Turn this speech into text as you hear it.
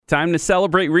Time to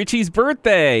celebrate Richie's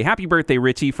birthday. Happy birthday,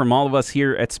 Richie, from all of us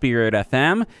here at Spirit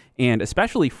FM, and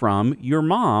especially from your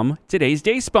mom, today's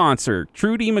day sponsor,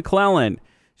 Trudy McClellan.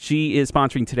 She is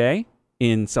sponsoring today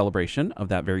in celebration of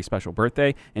that very special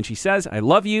birthday, and she says, I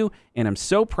love you, and I'm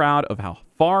so proud of how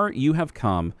far you have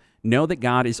come. Know that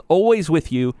God is always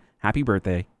with you. Happy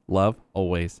birthday. Love,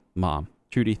 always, Mom.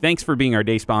 Trudy, thanks for being our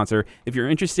day sponsor. If you're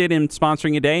interested in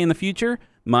sponsoring a day in the future,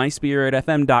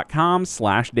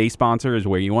 myspiritfm.com/day sponsor is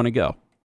where you want to go.